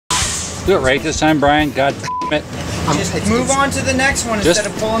Do it right this time, Brian. God damn it. Just move on to the next one instead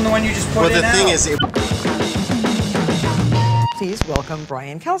of pulling the one you just put in. Well, the thing is, Please welcome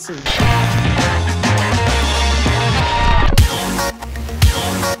Brian Kelsey.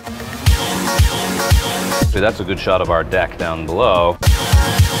 That's a good shot of our deck down below.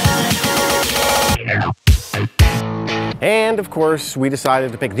 and of course, we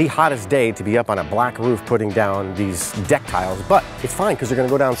decided to pick the hottest day to be up on a black roof putting down these deck tiles, but it's fine because they're gonna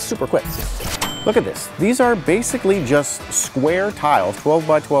go down super quick. Look at this. These are basically just square tiles, 12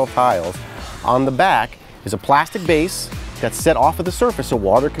 by 12 tiles. On the back is a plastic base that's set off of the surface so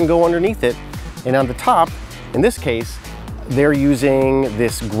water can go underneath it. And on the top, in this case, they're using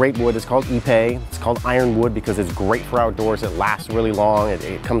this great wood. It's called Ipe. It's called ironwood because it's great for outdoors. It lasts really long.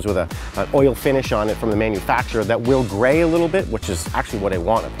 It comes with an oil finish on it from the manufacturer that will gray a little bit, which is actually what I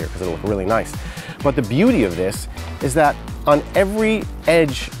want up here because it'll look really nice. But the beauty of this is that on every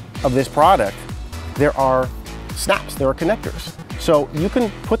edge of this product, there are snaps, there are connectors. So you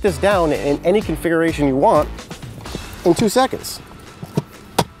can put this down in any configuration you want in 2 seconds.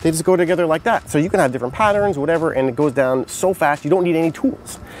 They just go together like that. So you can have different patterns, whatever, and it goes down so fast, you don't need any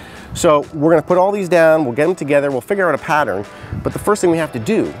tools. So we're gonna put all these down, we'll get them together, we'll figure out a pattern, but the first thing we have to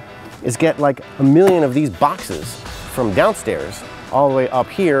do is get like 1 million of these boxes from downstairs all the way up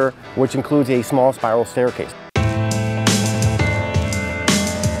here, which includes a small spiral staircase.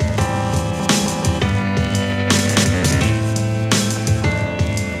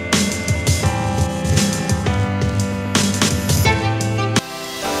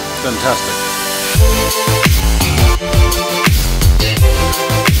 Fantastic.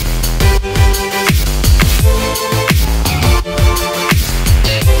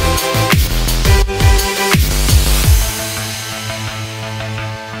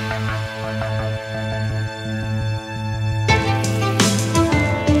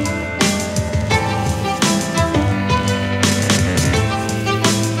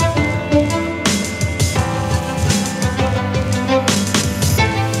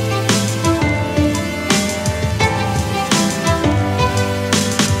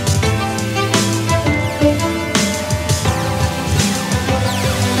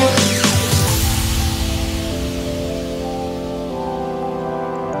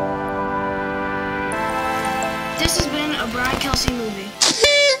 This has been a Brian Kelsey movie.